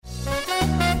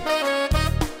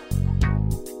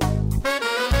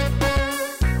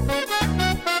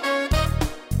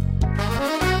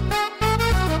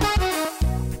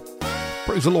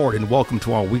Praise the Lord and welcome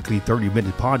to our weekly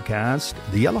 30-minute podcast,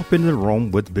 The Elephant in the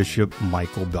Room with Bishop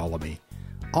Michael Bellamy.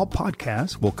 Our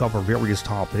podcast will cover various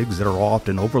topics that are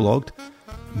often overlooked,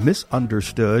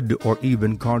 misunderstood, or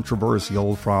even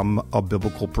controversial from a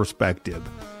biblical perspective.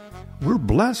 We're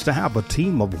blessed to have a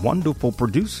team of wonderful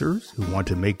producers who want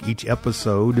to make each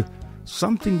episode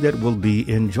something that will be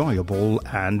enjoyable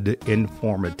and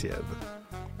informative.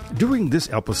 During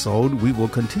this episode, we will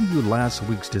continue last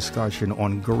week's discussion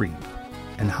on grief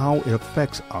and how it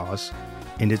affects us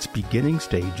in its beginning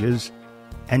stages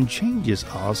and changes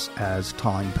us as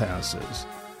time passes.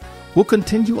 We'll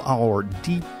continue our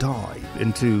deep dive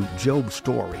into Job's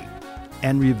story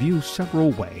and review several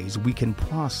ways we can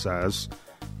process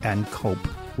and cope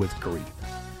with grief.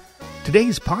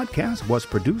 Today's podcast was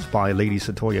produced by Lady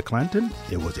Satoya Clanton.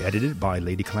 It was edited by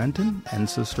Lady Clanton and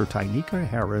Sister Tynika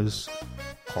Harris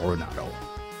Coronado.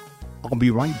 I'll be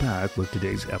right back with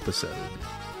today's episode.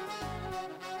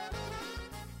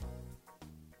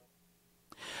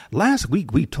 Last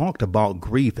week, we talked about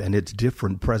grief and its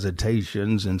different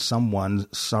presentations in someone's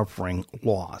suffering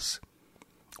loss.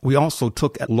 We also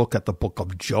took a look at the book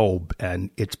of Job and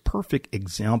its perfect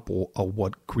example of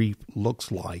what grief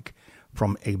looks like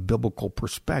from a biblical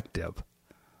perspective.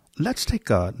 Let's take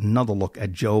another look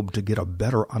at Job to get a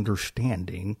better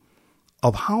understanding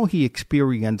of how he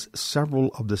experienced several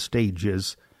of the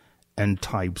stages and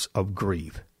types of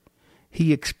grief.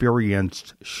 He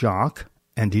experienced shock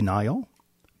and denial,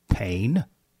 pain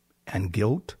and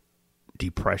guilt,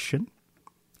 depression,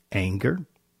 anger,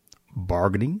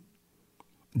 bargaining,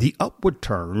 the upward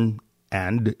turn,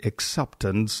 and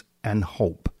acceptance and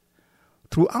hope.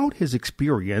 Throughout his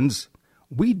experience,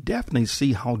 we definitely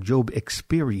see how Job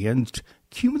experienced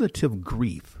cumulative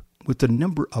grief with the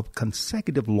number of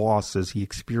consecutive losses he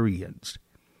experienced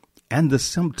and the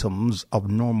symptoms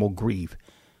of normal grief.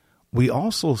 We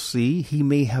also see he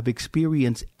may have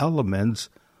experienced elements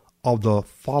of the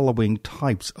following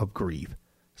types of grief: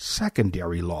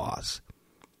 secondary loss.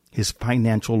 His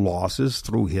financial losses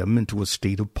threw him into a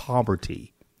state of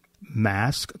poverty.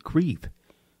 Mask grief.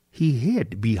 He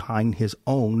hid behind his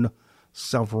own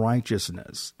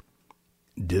self-righteousness.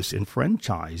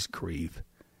 Disenfranchised grief.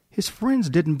 His friends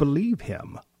didn't believe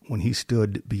him when he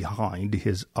stood behind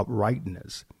his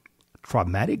uprightness.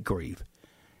 Traumatic grief.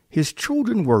 His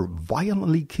children were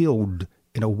violently killed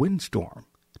in a windstorm.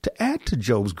 To add to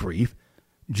Job's grief,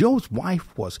 Job's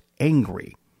wife was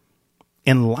angry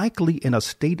and likely in a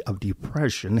state of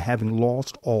depression, having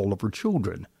lost all of her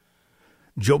children.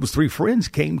 Job's three friends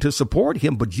came to support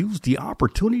him, but used the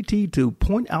opportunity to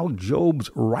point out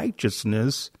Job's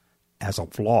righteousness as a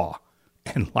flaw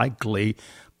and likely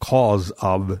cause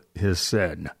of his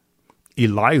sin.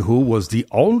 Elihu was the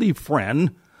only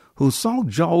friend who saw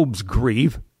Job's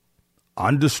grief,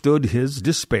 understood his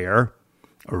despair,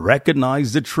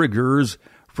 recognized the triggers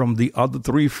from the other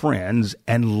three friends,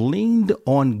 and leaned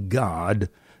on God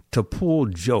to pull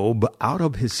Job out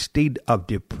of his state of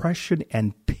depression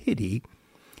and pity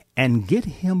and get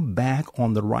him back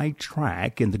on the right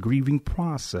track in the grieving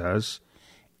process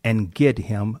and get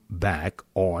him back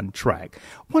on track.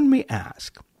 One may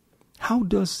ask, how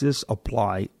does this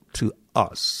apply to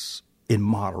us in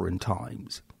modern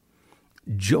times?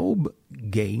 Job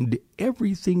gained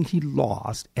everything he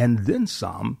lost and then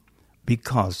some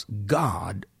because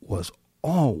God was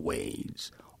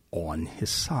always on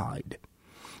his side.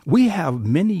 We have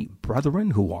many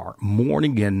brethren who are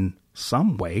mourning in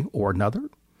some way or another.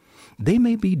 They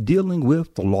may be dealing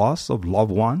with the loss of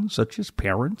loved ones, such as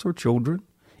parents or children,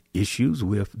 issues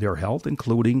with their health,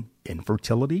 including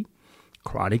infertility,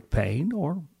 chronic pain,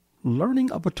 or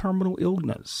learning of a terminal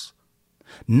illness,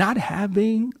 not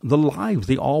having the lives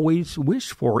they always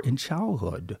wished for in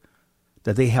childhood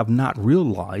that they have not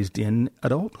realized in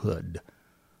adulthood,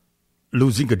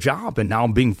 losing a job and now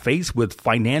being faced with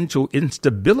financial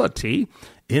instability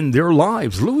in their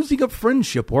lives, losing a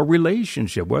friendship or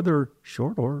relationship, whether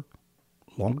short or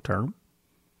long term,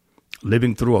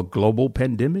 living through a global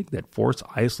pandemic that forced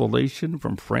isolation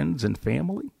from friends and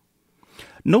family.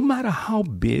 No matter how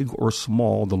big or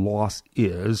small the loss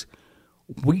is,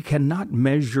 we cannot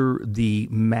measure the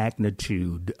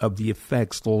magnitude of the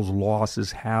effects those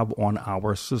losses have on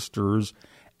our sisters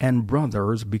and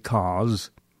brothers because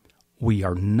we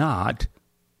are not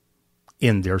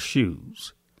in their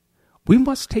shoes. We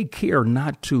must take care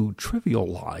not to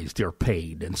trivialize their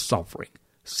pain and suffering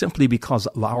simply because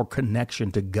of our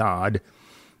connection to God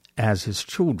as his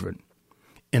children.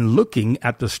 In looking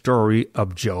at the story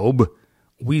of Job,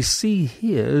 we see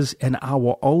his and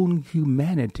our own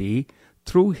humanity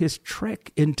through his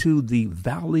trek into the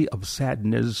valley of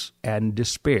sadness and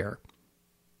despair.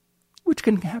 which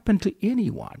can happen to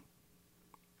anyone.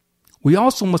 We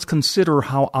also must consider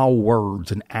how our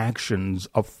words and actions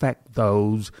affect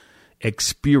those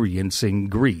experiencing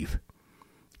grief.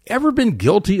 Ever been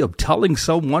guilty of telling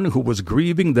someone who was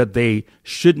grieving that they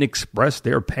shouldn't express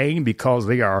their pain because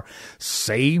they are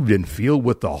saved and filled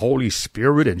with the Holy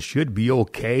Spirit and should be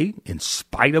okay in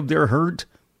spite of their hurt?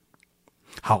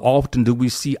 How often do we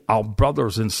see our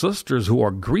brothers and sisters who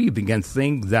are grieving and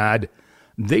think that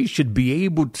they should be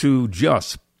able to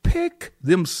just pick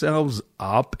themselves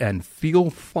up and feel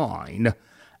fine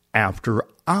after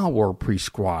our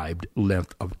prescribed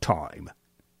length of time?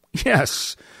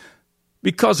 Yes,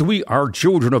 because we are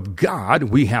children of God,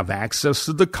 we have access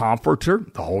to the Comforter,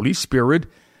 the Holy Spirit,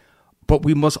 but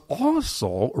we must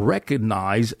also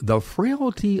recognize the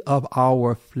frailty of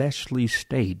our fleshly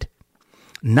state.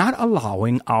 Not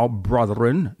allowing our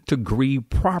brethren to grieve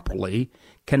properly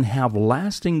can have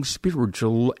lasting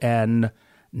spiritual and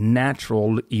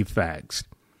natural effects.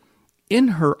 In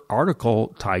her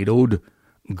article titled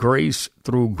Grace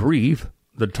Through Grief,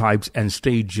 The Types and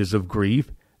Stages of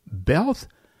Grief, Beth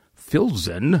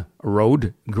Filzen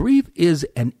wrote, grief is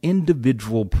an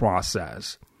individual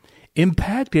process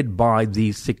impacted by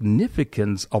the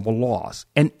significance of a loss,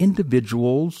 an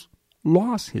individual's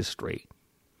loss history,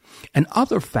 and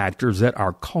other factors that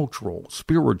are cultural,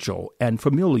 spiritual, and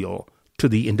familial to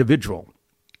the individual.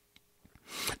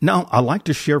 Now, I'd like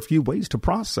to share a few ways to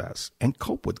process and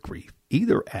cope with grief,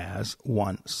 either as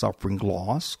one suffering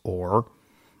loss or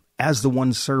as the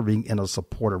one serving in a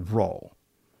supportive role.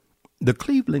 The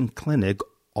Cleveland Clinic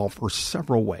offers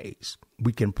several ways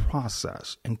we can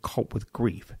process and cope with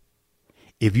grief.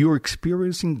 If you're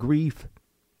experiencing grief,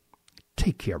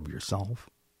 take care of yourself.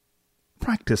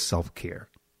 Practice self-care.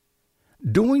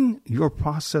 During your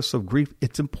process of grief,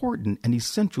 it's important and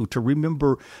essential to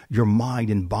remember your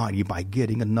mind and body by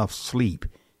getting enough sleep,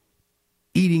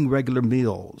 eating regular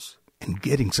meals, and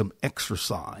getting some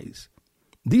exercise.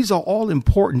 These are all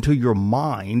important to your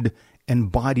mind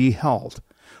and body health.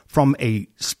 From a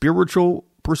spiritual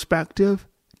perspective,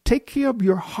 take care of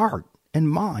your heart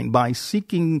and mind by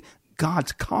seeking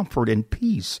God's comfort and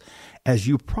peace as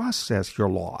you process your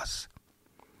loss.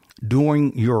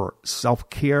 During your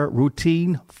self-care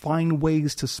routine, find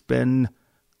ways to spend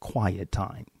quiet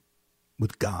time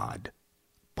with God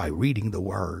by reading the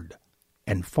Word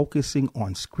and focusing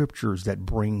on scriptures that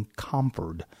bring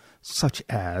comfort, such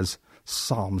as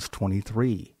Psalms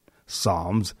 23,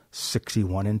 Psalms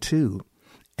 61 and 2,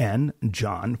 and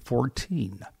John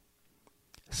 14.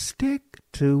 Stick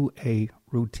to a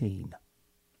routine.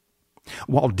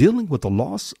 While dealing with the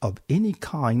loss of any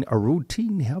kind, a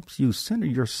routine helps you center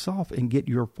yourself and get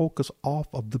your focus off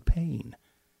of the pain.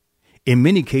 In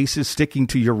many cases, sticking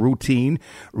to your routine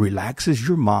relaxes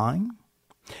your mind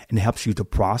and helps you to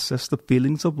process the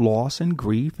feelings of loss and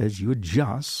grief as you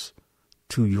adjust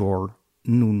to your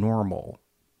new normal.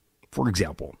 For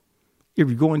example, if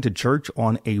you're going to church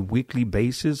on a weekly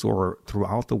basis or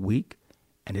throughout the week,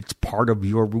 and it's part of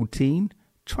your routine,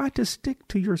 try to stick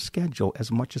to your schedule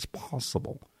as much as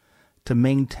possible to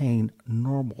maintain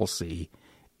normalcy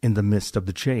in the midst of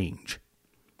the change.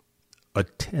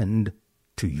 Attend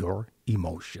to your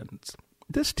emotions.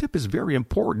 This tip is very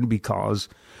important because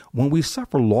when we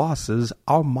suffer losses,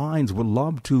 our minds would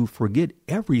love to forget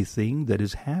everything that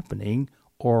is happening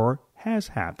or has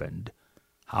happened.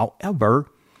 However,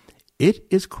 it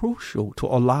is crucial to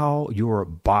allow your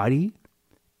body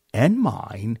and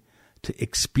mind to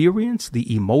experience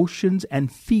the emotions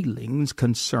and feelings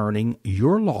concerning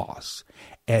your loss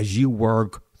as you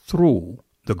work through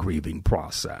the grieving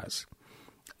process.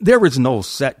 There is no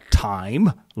set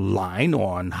timeline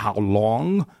on how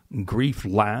long grief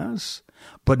lasts,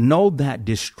 but know that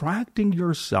distracting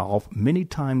yourself many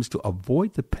times to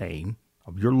avoid the pain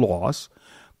of your loss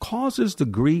causes the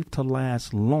grief to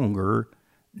last longer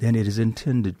than it is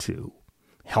intended to.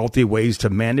 Healthy ways to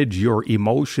manage your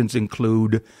emotions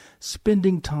include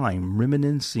spending time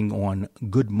reminiscing on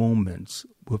good moments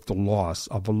with the loss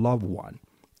of a loved one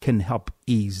can help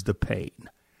ease the pain.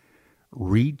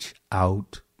 Reach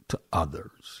out to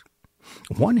others.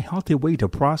 One healthy way to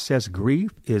process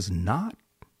grief is not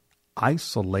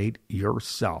isolate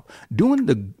yourself. During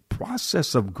the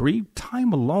process of grief,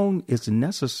 time alone is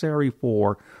necessary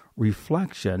for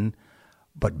reflection,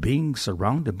 but being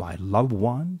surrounded by loved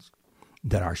ones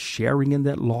that are sharing in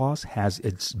that loss has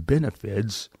its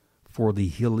benefits for the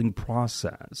healing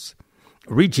process.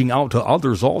 Reaching out to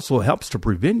others also helps to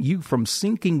prevent you from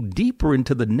sinking deeper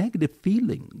into the negative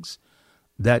feelings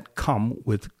that come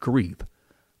with grief.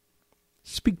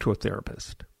 Speak to a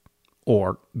therapist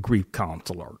or grief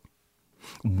counselor.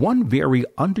 One very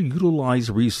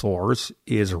underutilized resource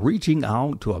is reaching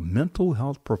out to a mental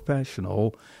health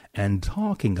professional and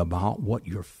talking about what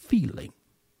you're feeling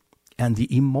and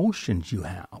the emotions you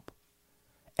have,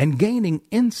 and gaining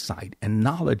insight and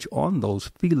knowledge on those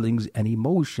feelings and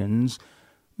emotions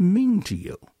mean to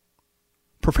you.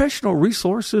 Professional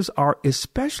resources are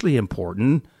especially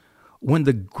important when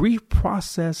the grief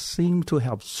process seems to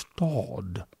have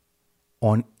stalled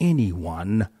on any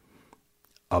one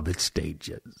of its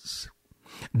stages.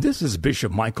 This is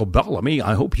Bishop Michael Bellamy.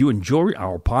 I hope you enjoy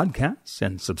our podcasts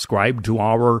and subscribe to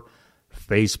our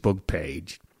Facebook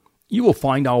page. You will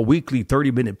find our weekly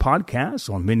 30-minute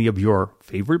podcasts on many of your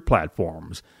favorite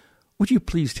platforms. Would you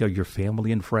please tell your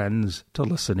family and friends to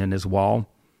listen in as well?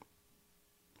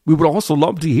 We would also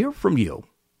love to hear from you.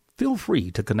 Feel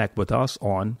free to connect with us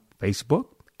on Facebook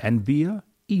and via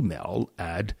email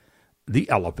at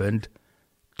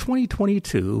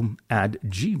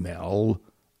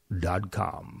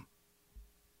theelephant2022@gmail.com.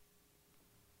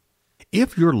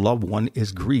 If your loved one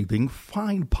is grieving,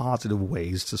 find positive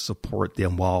ways to support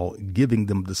them while giving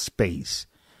them the space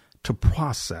to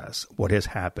process what has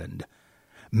happened.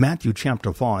 Matthew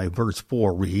chapter 5, verse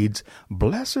 4 reads,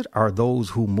 "Blessed are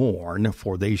those who mourn,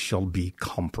 for they shall be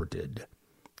comforted."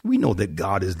 We know that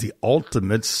God is the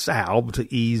ultimate salve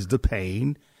to ease the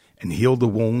pain and heal the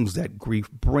wounds that grief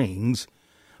brings,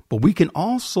 but we can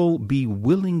also be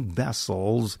willing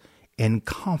vessels in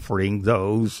comforting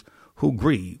those who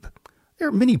grieve. There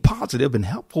are many positive and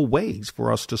helpful ways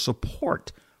for us to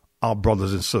support our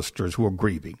brothers and sisters who are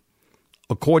grieving.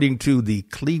 According to the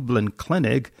Cleveland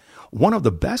Clinic, one of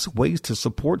the best ways to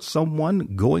support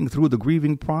someone going through the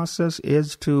grieving process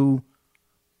is to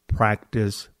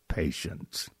practice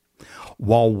patience.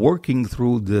 While working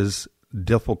through this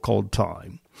difficult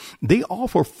time, they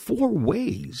offer 4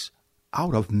 ways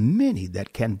out of many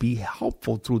that can be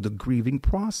helpful through the grieving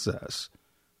process.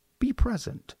 Be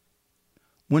present.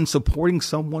 When supporting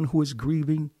someone who is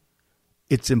grieving,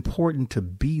 it's important to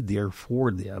be there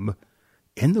for them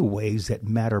in the ways that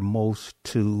matter most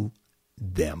to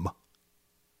them.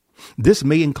 This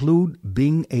may include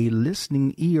being a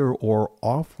listening ear or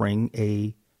offering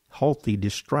a healthy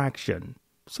distraction,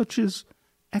 such as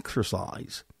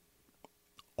exercise.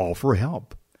 Offer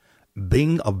help.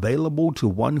 Being available to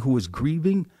one who is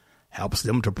grieving helps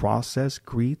them to process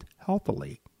grief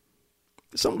healthily.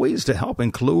 Some ways to help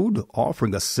include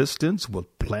offering assistance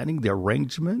with planning the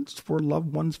arrangements for a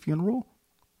loved one's funeral,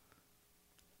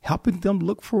 helping them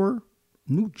look for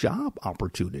new job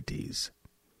opportunities.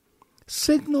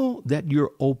 Signal that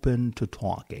you're open to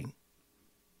talking.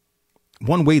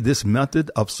 One way this method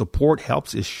of support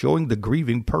helps is showing the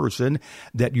grieving person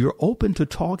that you're open to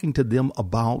talking to them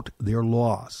about their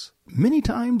loss. Many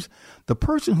times, the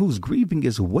person who's grieving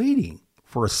is waiting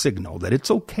for a signal that it's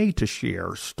okay to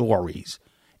share stories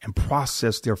and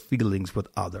process their feelings with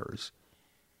others.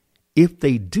 If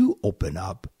they do open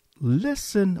up,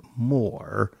 listen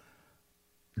more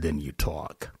than you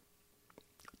talk.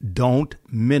 Don't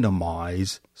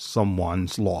minimize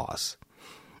someone's loss.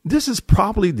 This is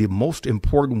probably the most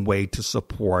important way to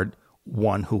support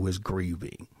one who is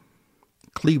grieving.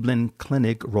 Cleveland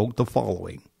Clinic wrote the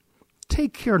following: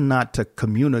 "Take care not to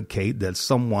communicate that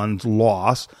someone's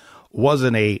loss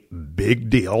wasn't a big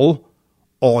deal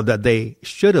or that they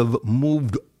should have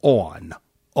moved on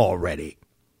already.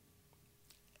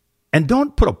 And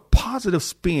don't put a positive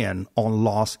spin on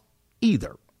loss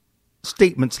either.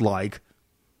 Statements like,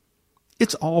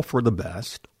 'It's all for the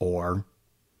best,' or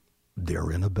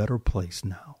 'They're in a better place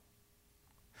now,'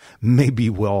 may be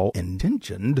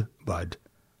well-intentioned, but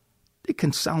it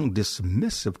can sound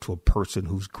dismissive to a person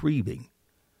who's grieving.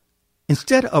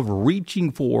 Instead of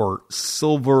reaching for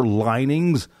silver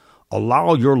linings,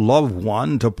 allow your loved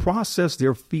one to process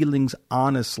their feelings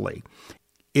honestly.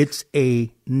 It's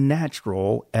a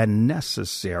natural and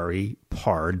necessary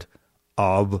part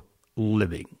of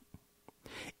living."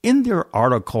 In their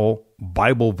article,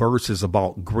 Bible Verses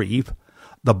About Grief,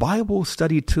 the Bible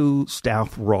Study 2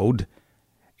 staff wrote,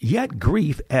 "Yet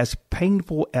grief, as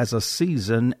painful as a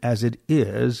season as it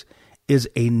is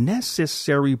a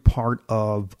necessary part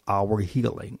of our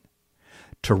healing.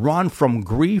 To run from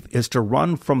grief is to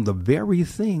run from the very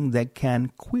thing that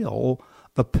can quell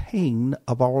the pain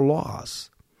of our loss.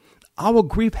 Our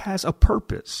grief has a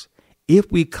purpose if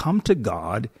we come to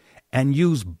God and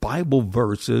use Bible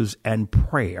verses and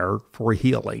prayer for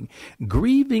healing.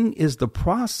 Grieving is the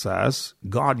process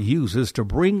God uses to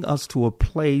bring us to a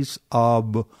place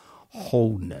of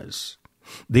wholeness."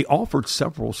 They offered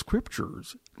several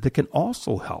scriptures that can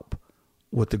also help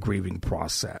with the grieving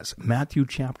process. Matthew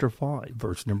chapter 5,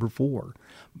 verse number 4.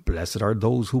 "Blessed are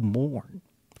those who mourn,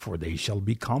 for they shall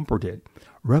be comforted.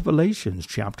 Revelations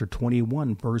chapter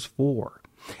 21, verse 4.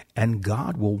 And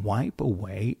God will wipe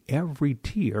away every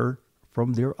tear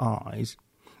from their eyes.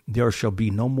 There shall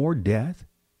be no more death,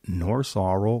 nor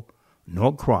sorrow,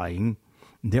 nor crying.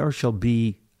 There shall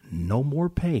be no more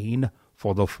pain,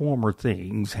 for the former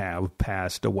things have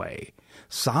passed away.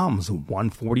 Psalms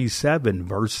 147,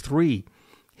 verse 3.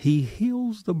 He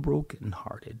heals the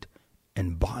brokenhearted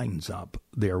and binds up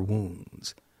their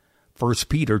wounds. 1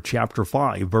 Peter chapter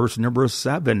 5, verse number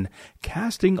 7,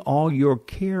 casting all your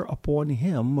care upon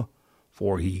him,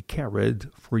 for he careth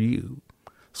for you.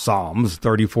 Psalms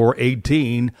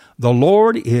 34:18, the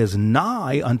Lord is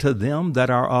nigh unto them that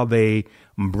are of a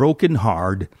broken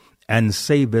heart, and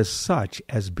saveth such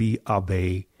as be of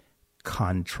a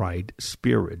contrite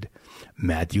spirit.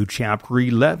 Matthew chapter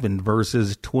 11,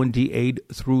 verses 28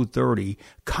 through 30,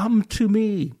 come to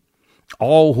me,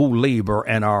 all who labor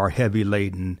and are heavy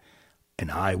laden, and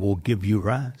I will give you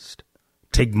rest.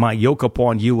 Take my yoke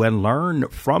upon you and learn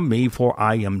from me, for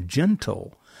I am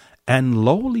gentle and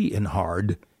lowly in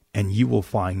heart, and you will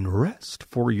find rest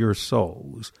for your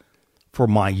souls. For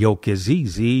my yoke is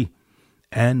easy,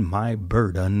 and my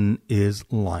burden is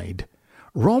light.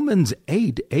 Romans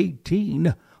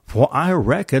 8:18, for I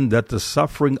reckon that the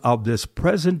suffering of this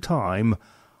present time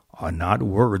are not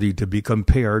worthy to be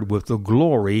compared with the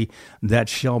glory that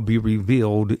shall be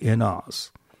revealed in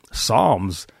us.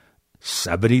 Psalms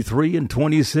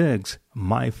 73:26,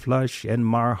 my flesh and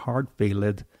my heart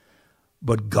faileth,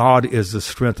 but God is the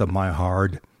strength of my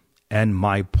heart and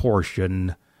my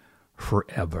portion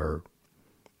forever.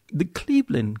 The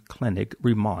Cleveland Clinic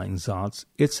reminds us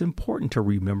it's important to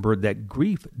remember that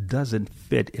grief doesn't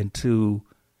fit into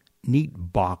neat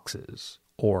boxes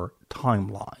or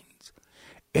timelines.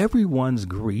 Everyone's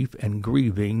grief and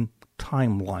grieving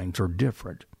timelines are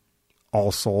different.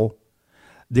 Also,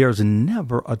 there's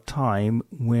never a time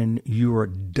when you're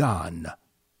done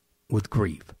with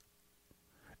grief.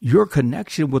 Your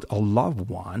connection with a loved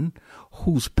one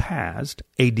who's passed,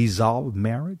 a dissolved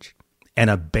marriage, an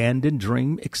abandoned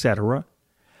dream, etc.,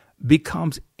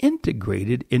 becomes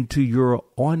integrated into your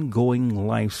ongoing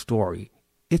life story.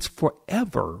 It's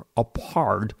forever a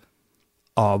part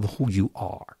of who you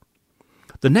are.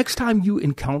 The next time you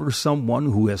encounter someone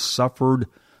who has suffered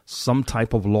some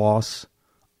type of loss,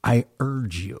 I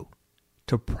urge you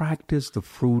to practice the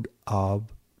fruit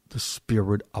of the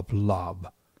spirit of love,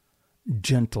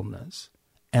 gentleness,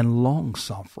 and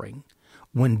long-suffering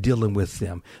when dealing with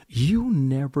them. You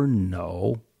never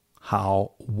know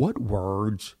what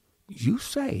words you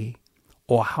say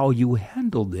or how you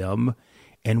handle them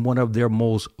in one of their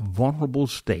most vulnerable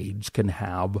stages can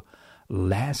have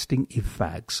lasting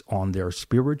effects on their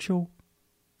spiritual,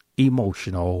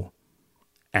 emotional,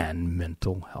 and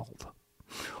mental health.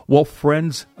 Well,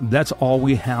 friends, that's all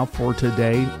we have for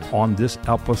today on this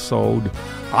episode.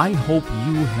 I hope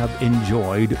you have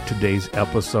enjoyed today's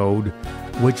episode,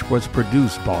 which was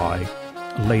produced by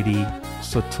Lady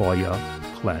Satoya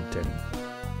Clanton.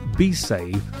 Be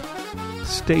safe,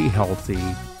 stay healthy,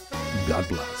 God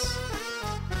bless.